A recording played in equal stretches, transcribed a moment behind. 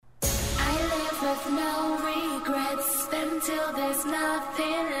with no regrets until there's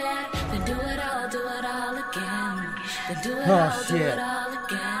nothing left. Then do it all again. Then do it all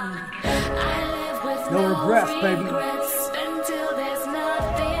again. I live with no regrets, baby. Until there's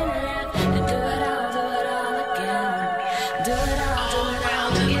nothing left. Then do it all again. Do it all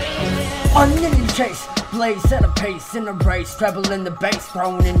again. Onion chase, blaze at a pace in a race, treble in the bass,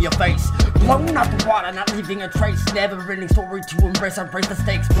 thrown in your face. Blown out the water, not leaving a trace. Never-ending story to embrace. I break the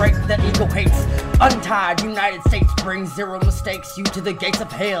stakes, break the ego hates. Untied, United States brings zero mistakes. You to the gates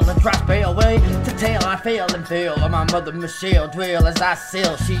of hell, a drop bail way to tail. I fail and fail. On my mother Michelle dwell as I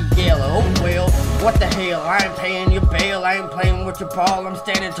sail. She yell, oh well, what the hell? I ain't paying your bail. I ain't playing with your ball. I'm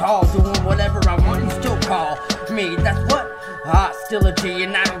standing tall, doing whatever I want. You still call me. That's what. Still a G,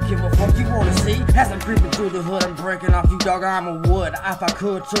 and I don't give a fuck. You wanna see? As I'm creeping through the hood, I'm breaking off you, dog. I'm a wood. If I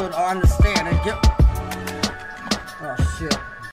could, should, or understand and get. Oh shit.